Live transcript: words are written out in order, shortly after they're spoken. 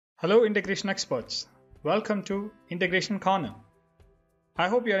Hello integration experts, welcome to Integration Corner. I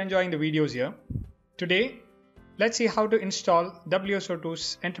hope you are enjoying the videos here. Today, let's see how to install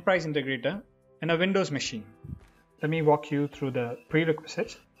WSO2's Enterprise Integrator in a Windows machine. Let me walk you through the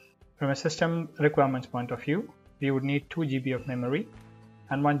prerequisites. From a system requirements point of view, we would need 2 GB of memory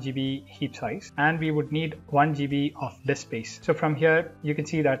and 1 GB heap size, and we would need 1 GB of disk space. So from here, you can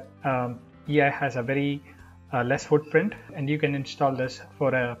see that EI has a very less footprint, and you can install this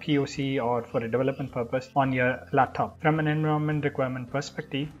for a POC or for a development purpose on your laptop. From an environment requirement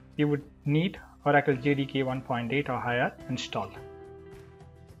perspective, you would need Oracle Jdk 1.8 or higher installed.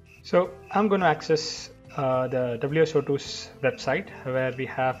 So I'm going to access the WSO2's website where we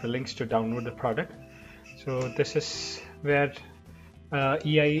have the links to download the product. So this is where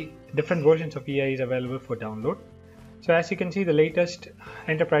different versions of EI is available for download. So as you can see, the latest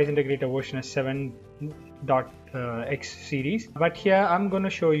Enterprise Integrator version is 7.x series, but here I'm going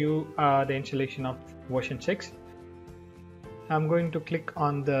to show you the installation of version 6. I'm going to click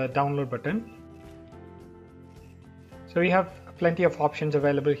on the download button. So we have plenty of options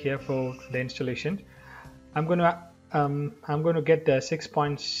available here for the installation. I'm going to get the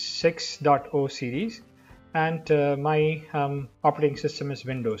 6.6.0 series, and my operating system is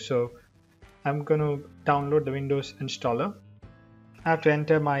Windows. So I'm going to download the Windows installer. I have to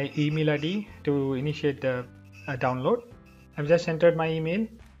enter my email ID to initiate the download. I've just entered my email.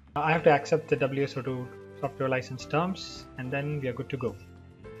 I have to accept the WSO2 software license terms, and then we are good to go.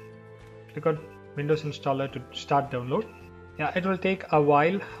 Click on Windows installer to start download. Yeah, it will take a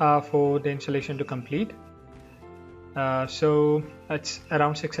while for the installation to complete. So it's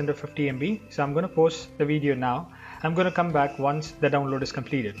around 650 MB. So I'm going to pause the video now. I'm going to come back once the download is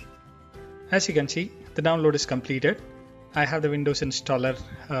completed. As you can see, the download is completed. I have the Windows installer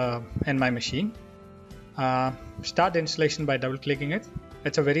in my machine. Start the installation by double clicking it.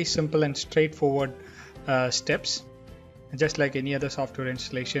 It's a very simple and straightforward steps, just like any other software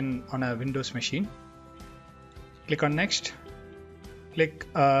installation on a Windows machine. Click on next. Click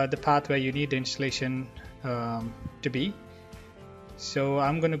the path where you need the installation to be. So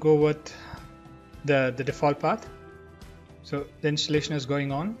I'm going to go with the default path. So the installation is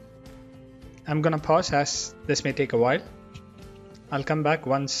going on. I'm going to pause as this may take a while. I'll come back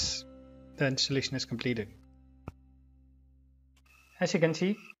once the installation is completed. As you can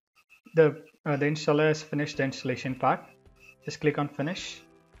see, the installer has finished the installation part. Just click on finish.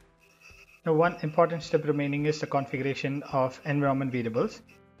 Now one important step remaining is the configuration of environment variables.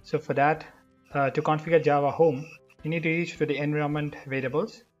 So for that, to configure Java Home, you need to reach to the environment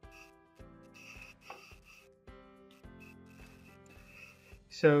variables.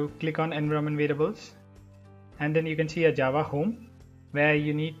 So click on environment variables, and then you can see a Java Home where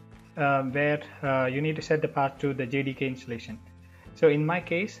you need to set the path to the Jdk installation. So in my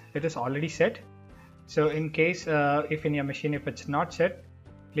case, it is already set. So in case if in your machine if it's not set,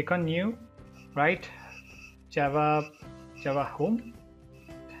 click on New, write Java Home,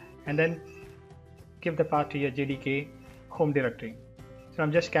 and then give the path to your Jdk home directory. So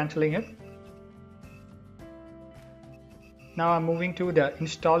I'm just cancelling it. Now I'm moving to the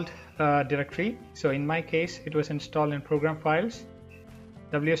installed directory. So in my case, it was installed in Program Files,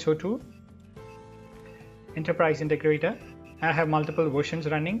 WSO2, Enterprise Integrator. I have multiple versions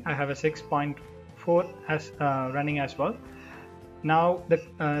running. I have a 6.4 as running as well. Now the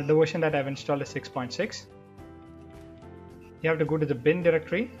version that I've installed is 6.6. You have to go to the bin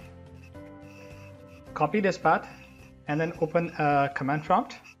directory, copy this path, and then open a command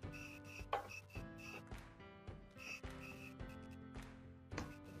prompt.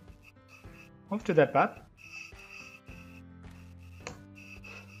 Move to that path.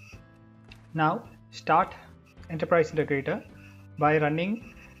 Now start Enterprise Integrator by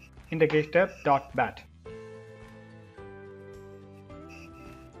running integrator.bat.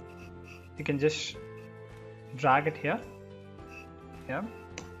 You can just drag it here. Yeah.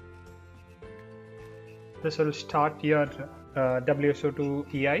 This will start your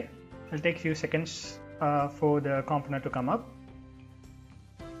WSO2 EI. It'll take a few seconds for the component to come up.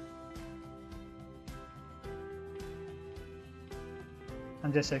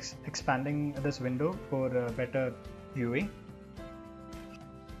 I'm just expanding this window for better viewing.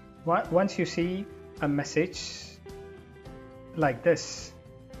 Once you see a message like this,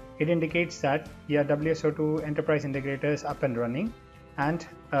 it indicates that your WSO2 Enterprise Integrator is up and running, and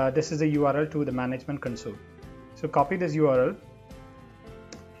this is the URL to the management console. So copy this URL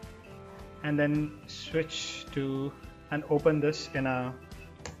and then switch to and open this in a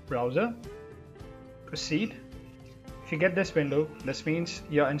browser. Proceed. If you get this window, this means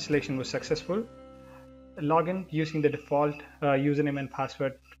your installation was successful. Log in using the default username and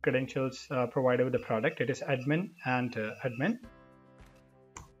password credentials provided with the product. It is admin and admin.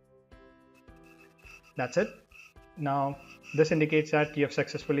 That's it. Now this indicates that you have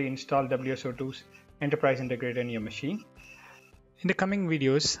successfully installed WSO2's Enterprise Integrator in your machine. In the coming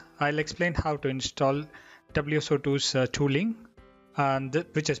videos, I'll explain how to install WSO2's tooling,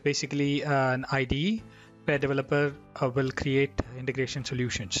 which is basically an IDE where developer will create integration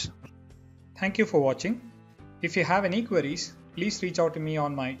solutions. Thank you for watching. If you have any queries, please reach out to me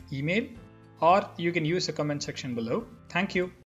on my email, or you can use the comment section below. Thank you.